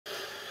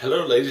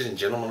Hello ladies and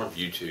gentlemen of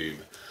YouTube.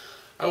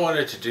 I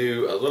wanted to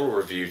do a little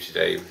review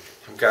today.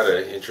 I've got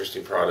an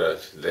interesting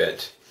product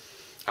that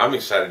I'm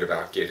excited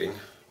about getting.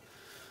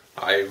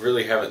 I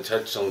really haven't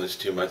touched on this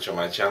too much on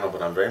my channel,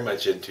 but I'm very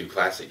much into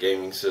classic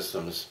gaming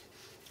systems.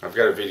 I've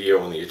got a video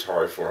on the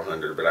Atari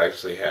 400, but I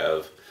actually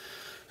have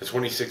the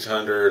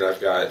 2600. I've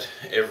got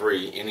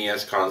every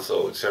NES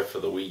console except for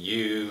the Wii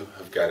U.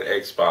 I've got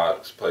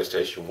Xbox,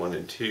 PlayStation 1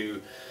 and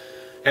 2,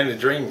 and the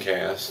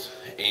Dreamcast.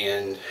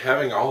 And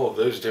having all of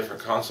those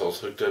different consoles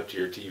hooked up to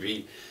your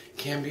TV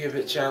can be a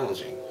bit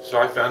challenging. So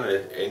I found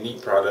a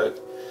neat product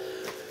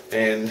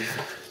and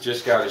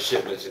just got a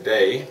shipment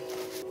today.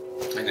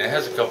 And it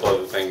has a couple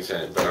other things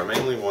in it, but I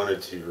mainly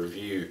wanted to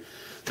review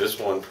this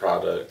one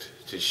product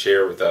to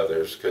share with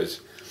others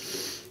because,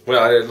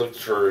 well, I looked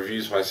for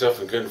reviews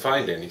myself and couldn't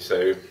find any.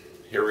 So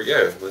here we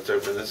go. Let's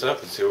open this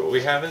up and see what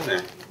we have in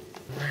there.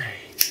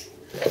 Alright.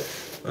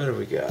 What do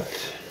we got?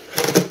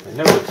 I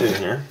know what's in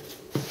here.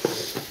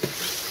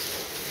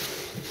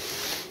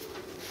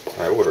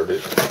 I ordered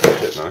it,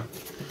 didn't I?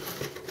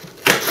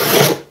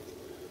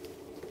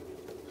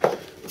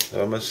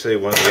 So I must say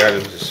one of the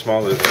items is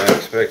smaller than I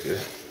expected.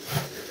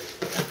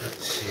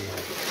 Let's see.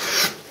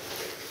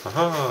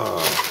 Aha!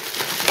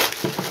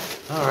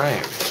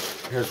 Alright,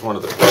 here's one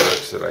of the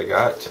products that I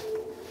got.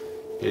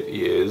 It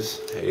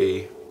is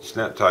a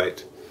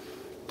Snap-Tight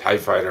TIE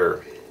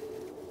Fighter.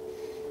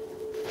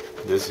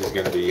 This is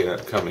going to be an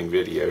upcoming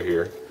video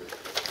here.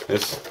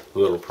 This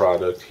little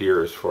product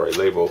here is for a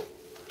label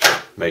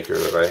maker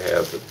that I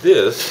have, but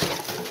this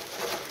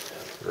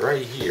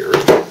right here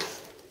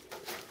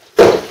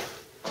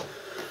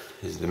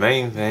is the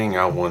main thing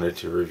I wanted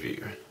to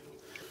review.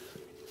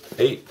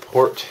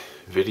 8-port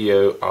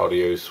video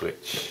audio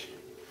switch.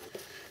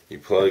 You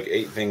plug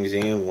 8 things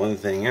in, 1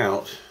 thing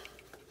out,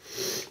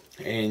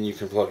 and you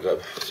can plug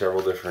up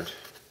several different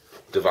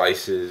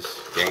devices,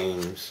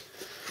 games,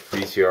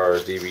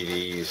 VCRs,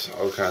 DVDs,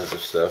 all kinds of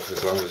stuff,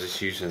 as long as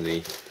it's using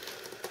the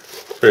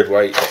red,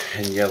 white,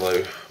 and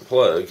yellow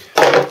plug.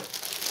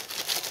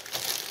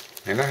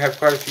 And I have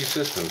quite a few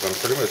systems. I'm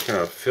pretty much going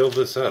to fill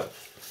this up.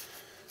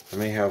 I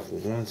may have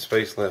one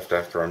space left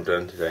after I'm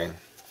done today.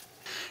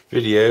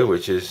 Video,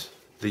 which is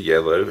the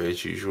yellow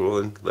as usual,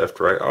 and left,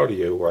 right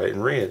audio, white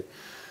and red.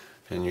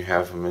 And you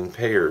have them in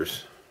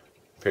pairs.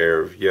 Pair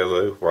of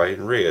yellow, white,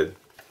 and red.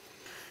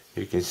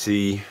 You can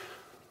see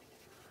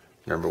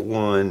number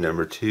 1,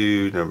 number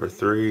 2, number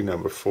 3,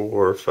 number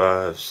 4,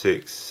 5,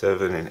 6,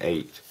 7, and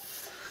 8.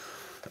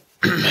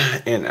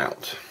 And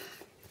out.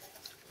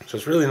 So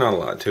it's really not a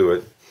lot to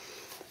it.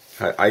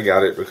 I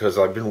got it because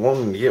I've been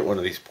wanting to get one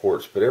of these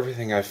ports, but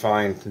everything I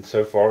find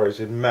so far is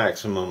a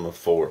maximum of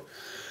 4,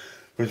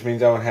 which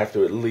means I would have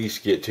to at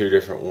least get 2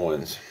 different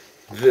ones.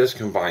 This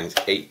combines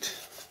 8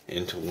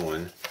 into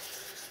one,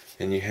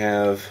 and you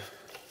have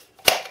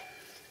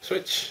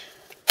switch.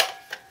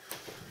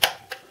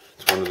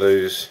 It's one of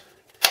those,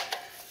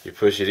 you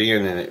push it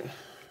in and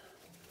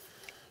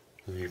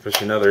you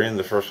push another in,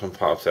 the first one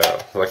pops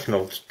out like an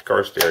old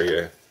car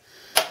stereo.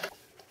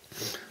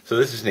 So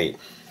this is neat.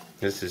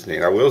 This is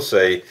neat. I will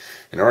say,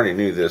 and I already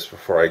knew this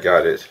before I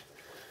got it,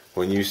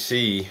 when you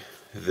see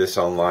this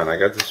online, I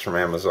got this from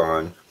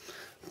Amazon.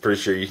 I'm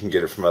pretty sure you can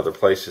get it from other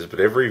places,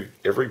 but every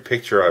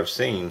picture I've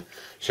seen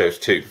shows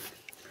 2.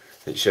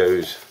 It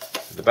shows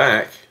the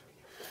back,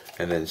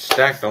 and then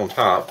stacked on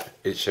top,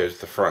 it shows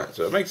the front.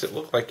 So it makes it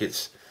look like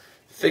it's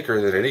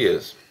thicker than it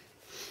is.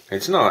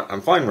 It's not.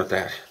 I'm fine with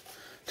that.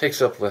 It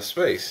takes up less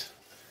space.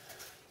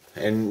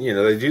 And, you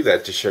know, they do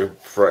that to show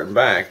front and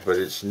back, but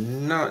it's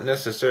not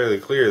necessarily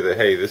clear that,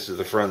 hey, this is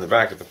the front and the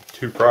back of the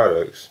 2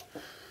 products,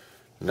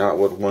 not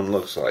what one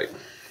looks like.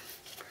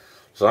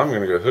 So I'm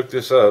going to go hook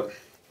this up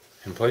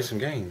and play some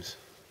games.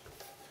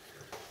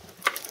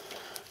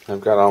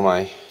 I've got all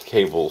my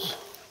cables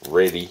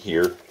ready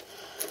here.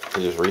 I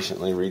just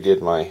recently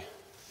redid my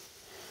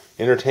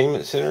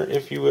entertainment center,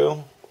 if you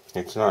will.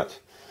 It's not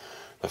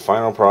the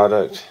final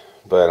product,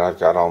 but I've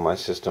got all my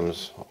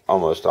systems,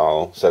 almost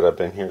all, set up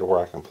in here to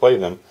where I can play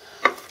them.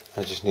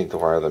 I just need to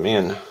wire them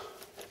in.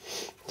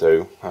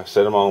 So I've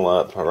set them all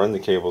up. I run the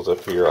cables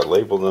up here. I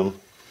label them.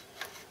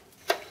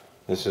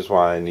 This is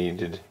why I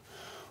needed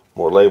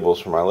more labels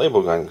for my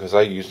label gun, because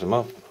I used them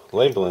up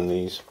labeling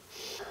these.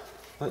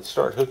 Let's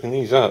start hooking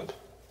these up.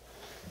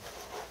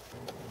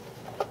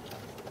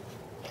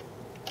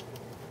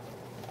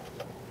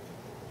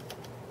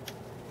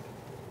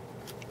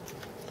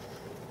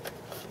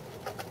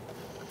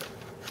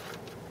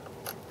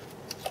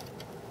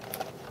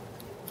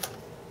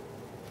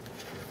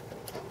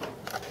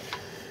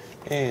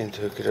 And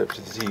hook it up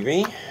to the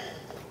TV.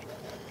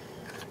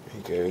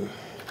 We go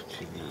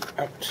to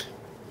the out.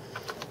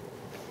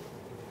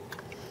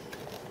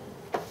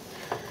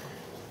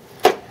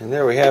 And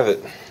there we have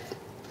it.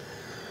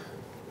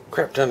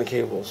 Crap ton of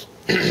cables.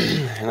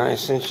 And I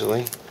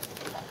essentially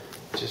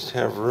just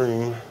have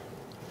room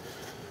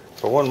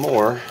for one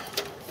more,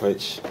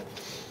 which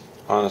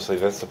honestly,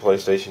 that's the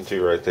PlayStation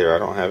 2 right there. I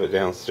don't have it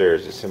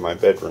downstairs. It's in my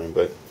bedroom,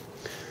 but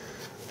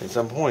at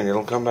some point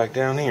it'll come back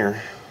down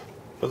here.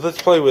 But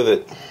let's play with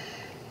it.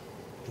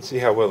 and see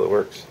how well it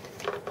works.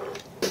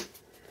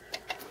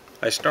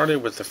 I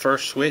started with the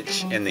first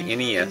switch and the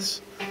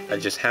NES. I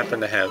just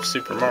happened to have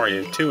Super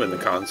Mario 2 in the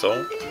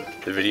console.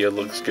 The video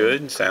looks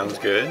good, sounds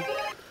good.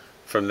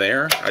 From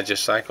there, I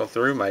just cycle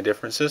through my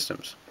different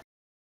systems.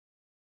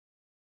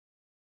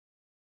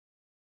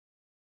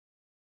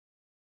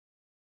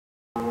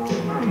 I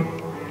don't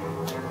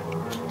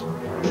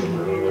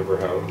remember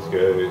how this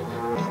goes.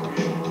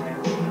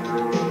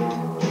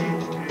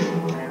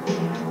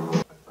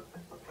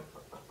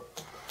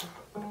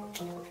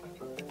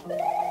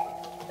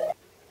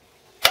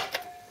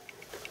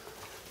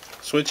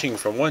 Switching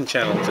from one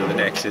channel to the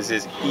next is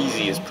as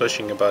easy as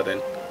pushing a button.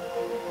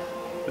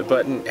 The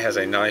button has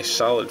a nice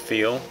solid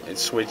feel. It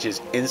switches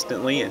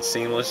instantly and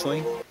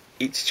seamlessly.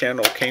 Each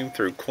channel came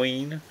through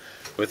clean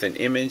with an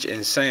image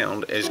and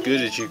sound as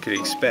good as you could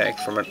expect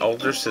from an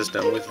older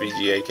system with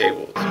VGA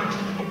cables.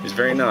 It's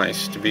very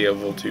nice to be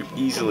able to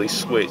easily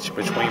switch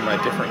between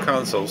my different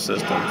console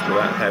systems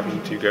without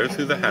having to go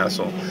through the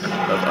hassle of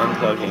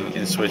unplugging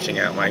and switching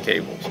out my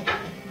cables.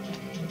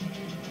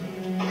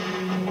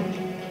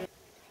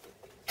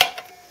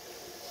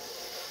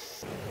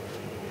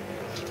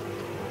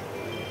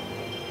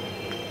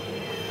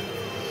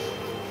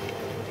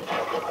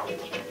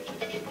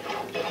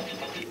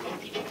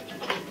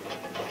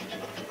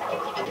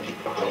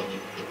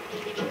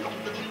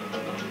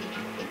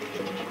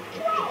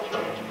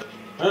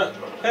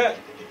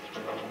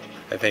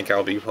 I think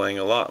I'll be playing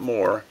a lot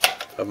more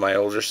of my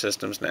older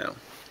systems now.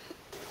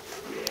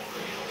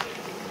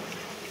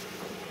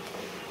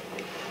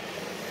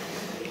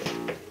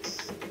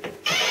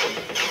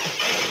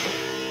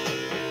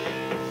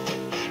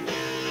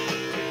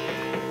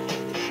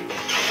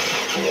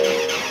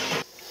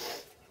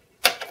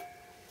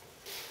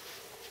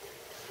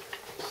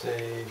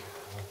 Save.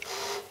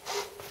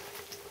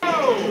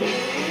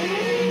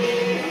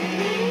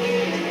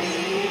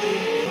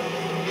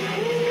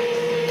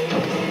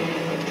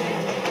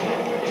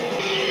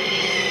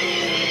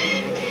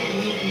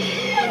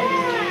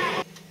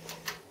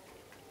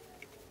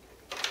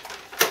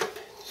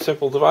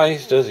 Simple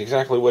device, does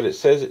exactly what it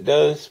says it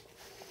does.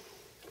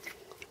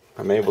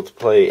 I'm able to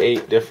play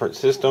 8 different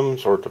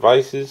systems or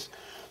devices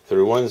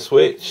through one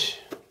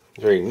switch.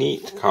 Very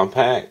neat,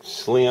 compact,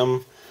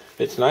 slim.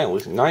 Fits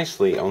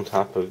nicely on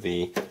top of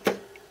the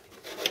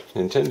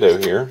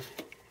Nintendo here.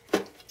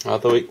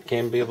 Although it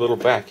can be a little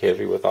back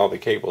heavy with all the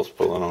cables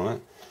pulling on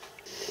it.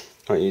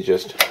 You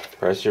just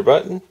press your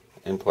button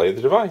and play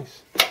the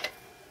device.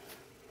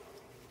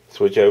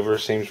 Switch over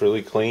seems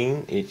really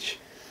clean. Each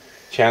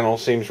channel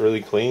seems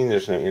really clean.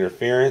 There's no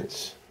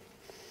interference.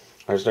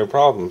 There's no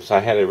problems. I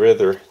had a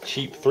rather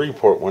cheap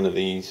 3-port one of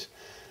these,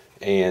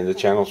 and the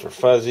channels were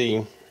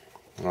fuzzy.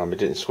 It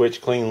didn't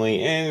switch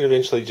cleanly, and it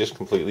eventually just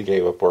completely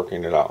gave up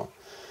working at all.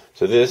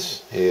 So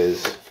this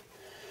is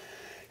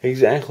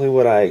exactly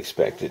what I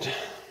expected.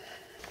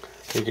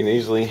 You can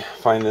easily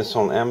find this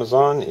on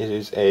Amazon. It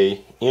is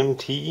a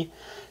MT-VIKI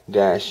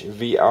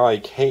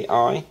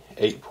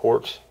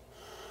 8-port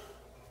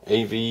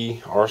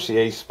AV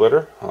RCA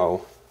Splitter.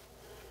 I'll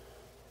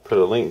put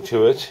a link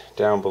to it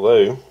down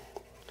below. If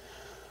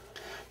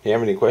you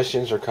have any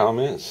questions or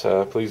comments,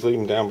 please leave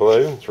them down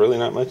below. There's really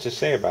not much to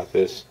say about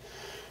this.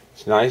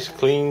 It's nice,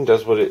 clean,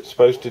 does what it's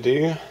supposed to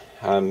do.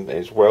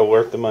 It's well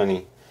worth the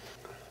money.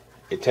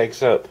 It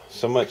takes up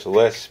so much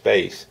less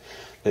space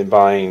than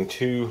buying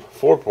 2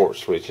 4-port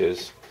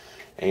switches,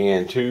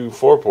 and 2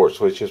 4-port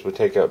switches would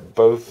take up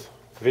both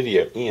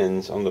video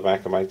ends on the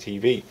back of my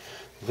TV.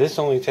 This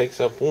only takes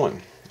up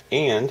one,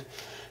 and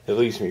it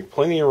leaves me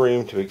plenty of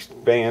room to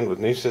expand with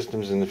new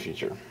systems in the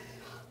future.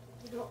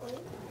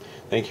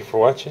 Thank you for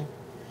watching,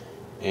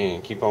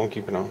 and keep on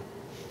keeping on.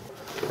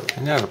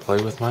 And now to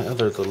play with my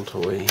other little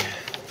toy.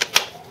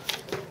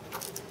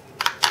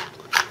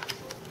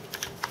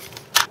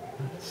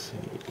 Let's see,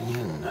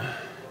 N-E-S.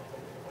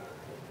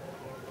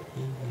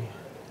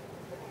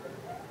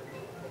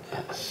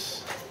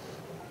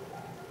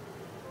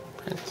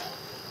 Print.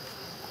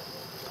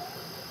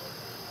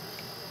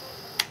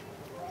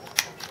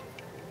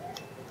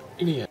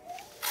 Idiot.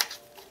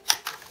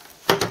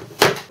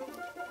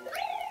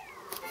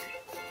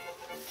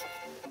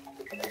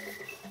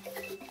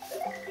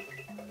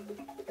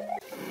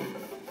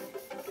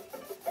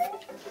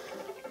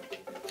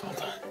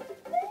 Hold on.